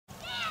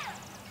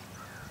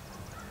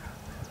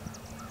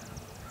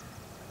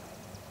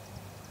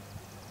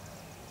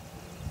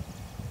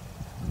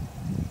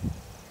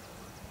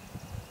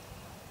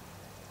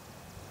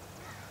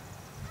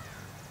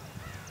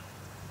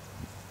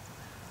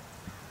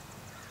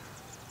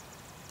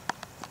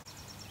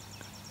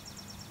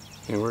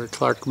Okay, we're at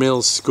Clark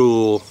Mills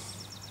School.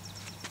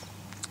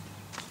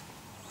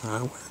 I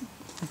went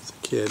as a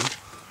kid.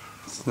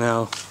 It's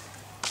now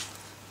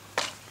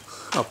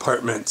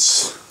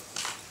apartments.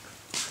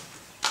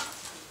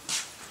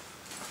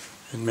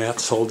 And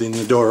Matt's holding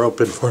the door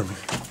open for me.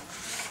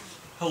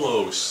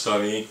 Hello,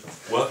 Sonny.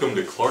 Welcome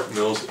to Clark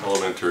Mills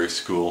Elementary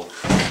School.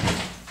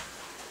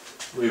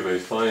 We have a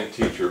fine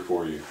teacher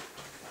for you.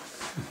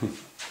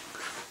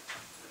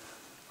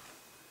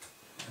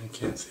 I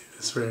can't see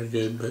this very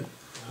good, but...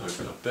 I've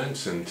got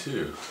Benson,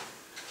 too.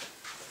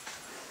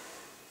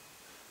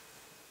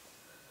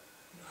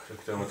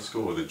 I went to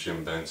school with a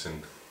Jim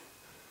Benson.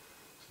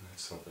 So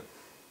that's something.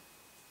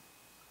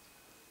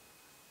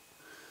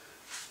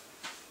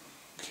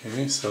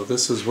 Okay, so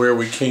this is where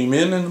we came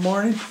in the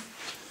morning.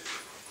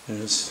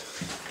 There's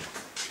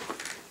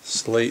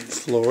slate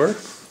floor.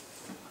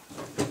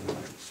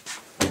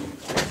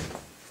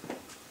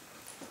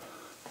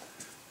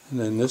 And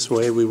then this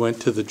way we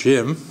went to the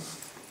gym.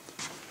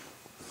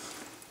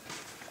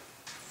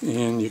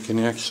 And you can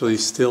actually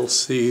still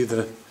see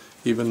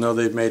even though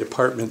they've made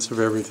apartments of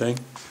everything,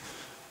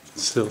 you can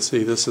still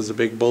see this is a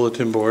big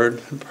bulletin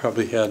board. It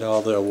probably had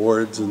all the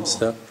awards and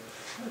stuff.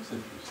 That's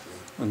interesting.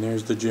 And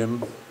there's the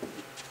gym.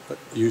 What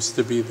used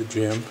to be the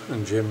gym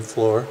and gym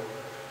floor.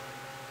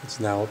 It's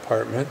now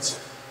apartments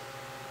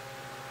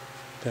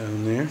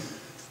down there. And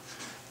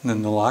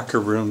then the locker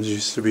rooms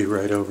used to be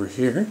right over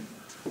here.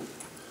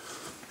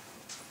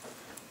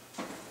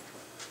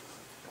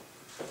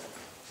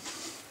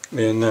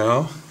 And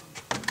now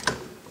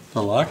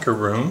the locker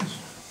room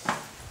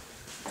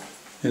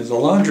is a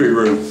laundry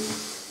room.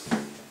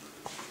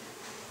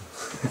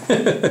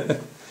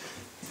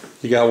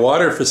 You got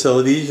water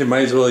facilities, you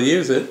might as well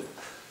use it.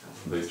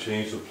 They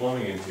changed the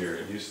plumbing in here.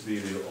 It used to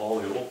be all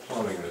the old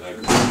plumbing that I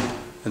could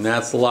And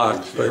that's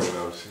locked. see when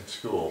I was in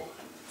school.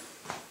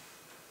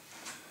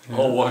 Yeah.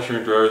 All washer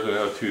and dryers are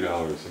now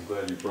 $2. I'm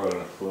glad you brought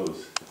enough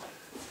clothes.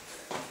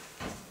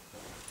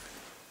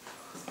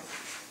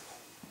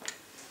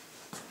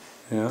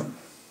 Yeah.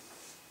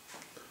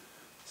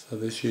 So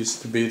this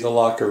used to be the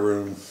locker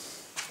room.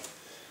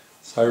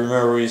 So I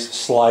remember we used to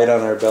slide on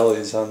our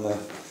bellies on the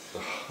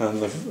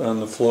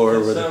floor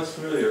That where sounds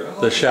familiar.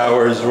 the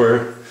showers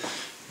were.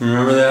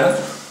 Remember that?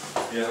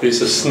 Yeah. We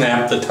used to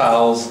snap the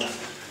towels.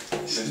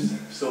 They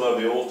still have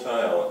the old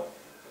tile.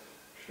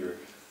 Sure.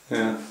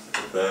 Yeah. Look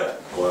at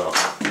that. Wow.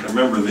 I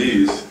remember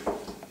these.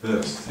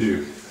 This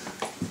too.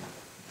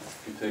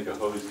 You take a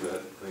hose to that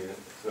and clean it.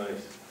 It's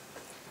nice.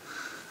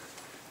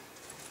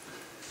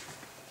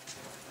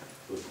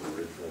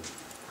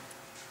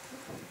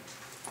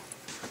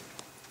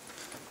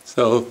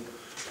 So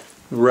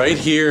right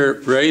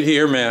here,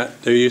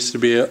 Matt, there used to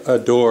be a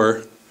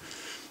door,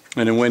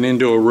 and it went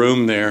into a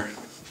room there.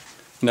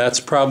 And that's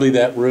probably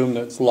that room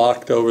that's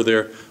locked over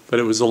there, but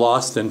it was a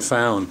lost and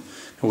found.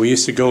 And we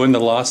used to go into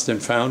lost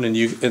and found, and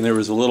there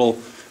was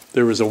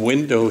a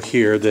window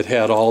here that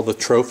had all the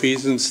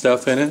trophies and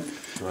stuff in it.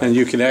 Right. And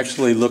you can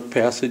actually look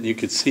past it, and you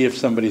could see if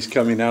somebody's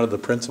coming out of the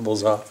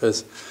principal's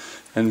office.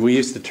 And we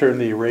used to turn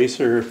the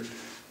eraser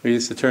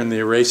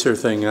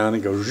thing on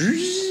and go,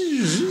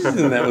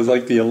 and that was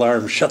like the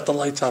alarm. Shut the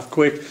lights off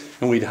quick,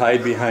 and we'd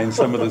hide behind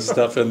some of the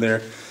stuff in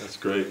there. That's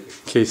great. In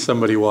case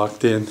somebody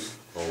walked in.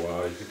 Oh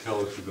wow, you can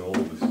tell this is an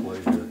old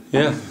display here.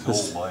 Yeah.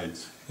 These old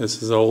lights.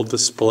 This is an old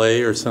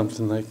display or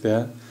something like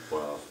that.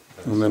 Wow.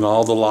 And then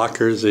all the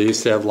lockers, they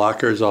used to have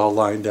lockers all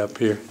lined up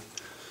here.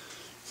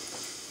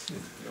 I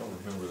don't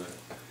remember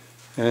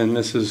that. And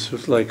this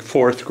is like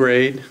 4th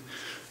grade.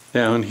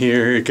 Down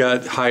here, it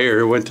got higher,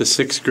 it went to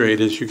 6th grade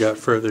as you got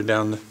further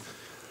down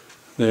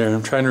there.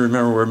 I'm trying to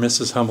remember where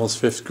Mrs. Hummel's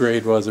 5th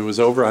grade was. It was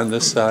over on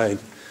this side.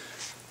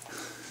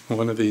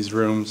 One of these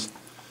rooms.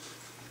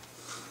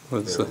 I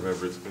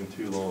remember, it's been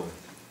too long.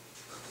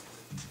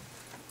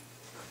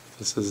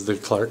 This is the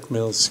Clark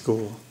Mills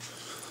School.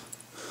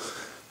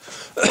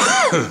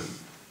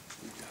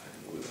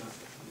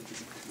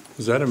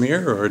 Is that a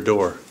mirror or a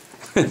door?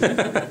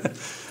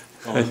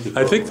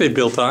 I think they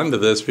built onto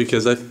this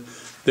because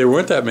there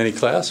weren't that many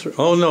classrooms.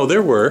 Oh no,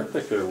 there were.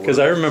 Because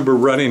I remember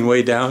running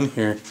way down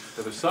here.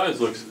 Yeah, the size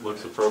looks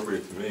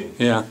appropriate to me.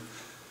 Yeah.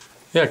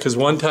 Yeah, because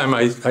one time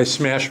I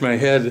smashed my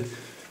head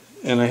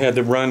and I had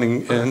to run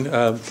and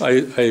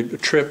I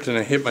tripped and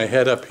I hit my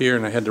head up here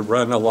and I had to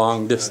run a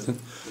long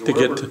distance to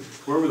get to...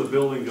 Wherever the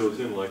building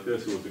goes in like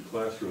this, it was a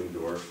classroom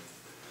door.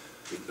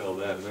 You could tell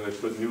that. And then they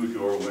put new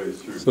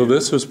doorways through. So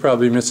this was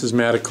probably Mrs.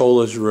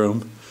 Maticola's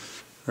room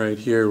right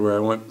here where I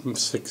went from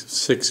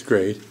 6th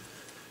grade.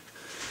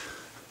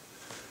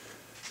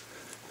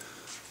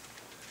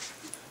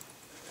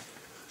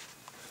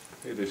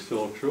 Hey, they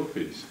still have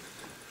trophies.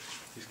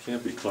 These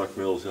can't be Clark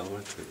Mills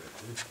Elementary.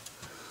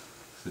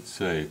 It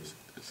say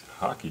it's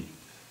hockey.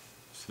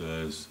 It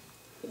says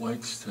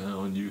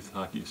Whitestown Youth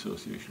Hockey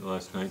Association. Well,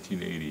 that's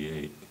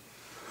 1988.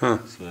 Huh.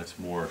 So that's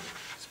more.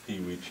 It's Pee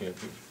Wee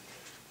champion.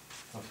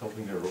 I was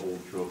hoping there were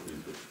old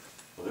trophies, but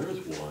well, there is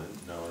one.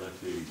 No,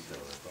 that's 87.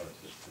 I thought it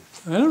was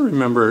 60.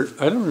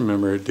 I don't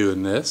remember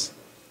doing this.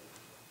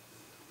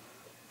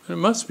 It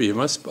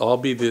must all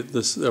be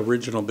this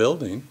original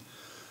building.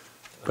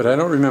 But I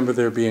don't remember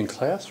there being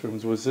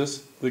classrooms. Was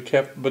this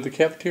but the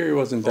cafeteria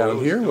wasn't down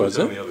here, was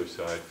it? It was on the other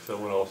side, so I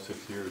went all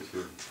 6 years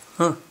here.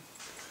 Huh.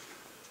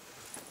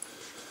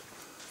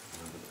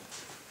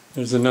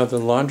 There's another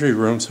laundry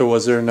room, so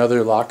was there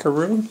another locker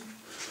room?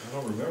 I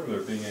don't remember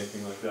there being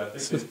anything like that. I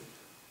think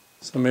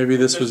So maybe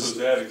this was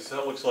attic, so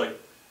that looks like...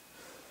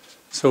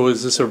 So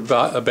is this a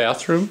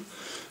bathroom?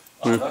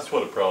 That's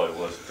what it probably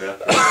was, a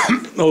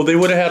bathroom. Oh, they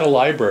would have had a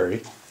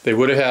library. They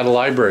would have had a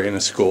library in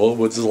a school.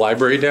 Was the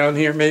library down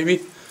here,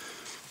 maybe?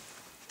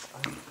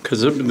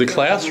 Because the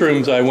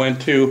classrooms I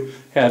went to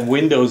had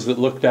windows that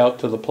looked out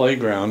to the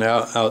playground,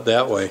 out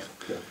that way.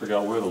 I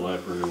forgot where the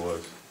library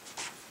was.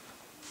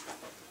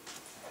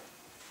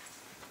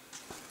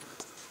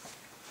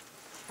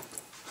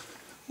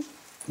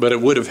 But it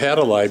would have had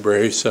a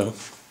library, so.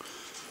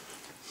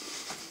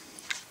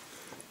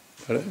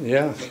 But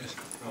yeah.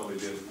 Probably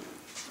did.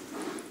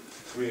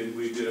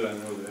 We did, I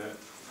know that.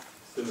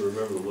 Didn't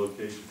remember the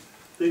location.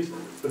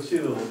 Let's see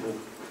a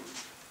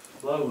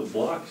lot of the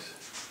blocks.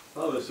 A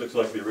lot of this looks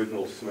like the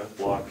original Smith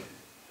block.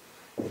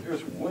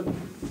 There's wood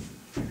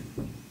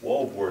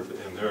wallboard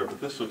in there, but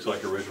this looks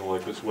like original,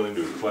 like this went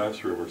into a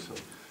classroom or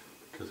something,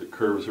 because it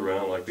curves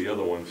around like the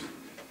other ones.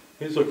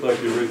 These look like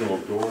the original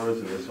doors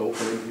in this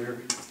opening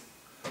here.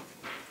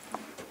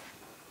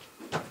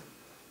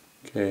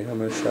 Okay, I'm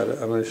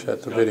gonna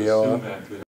shut the video off.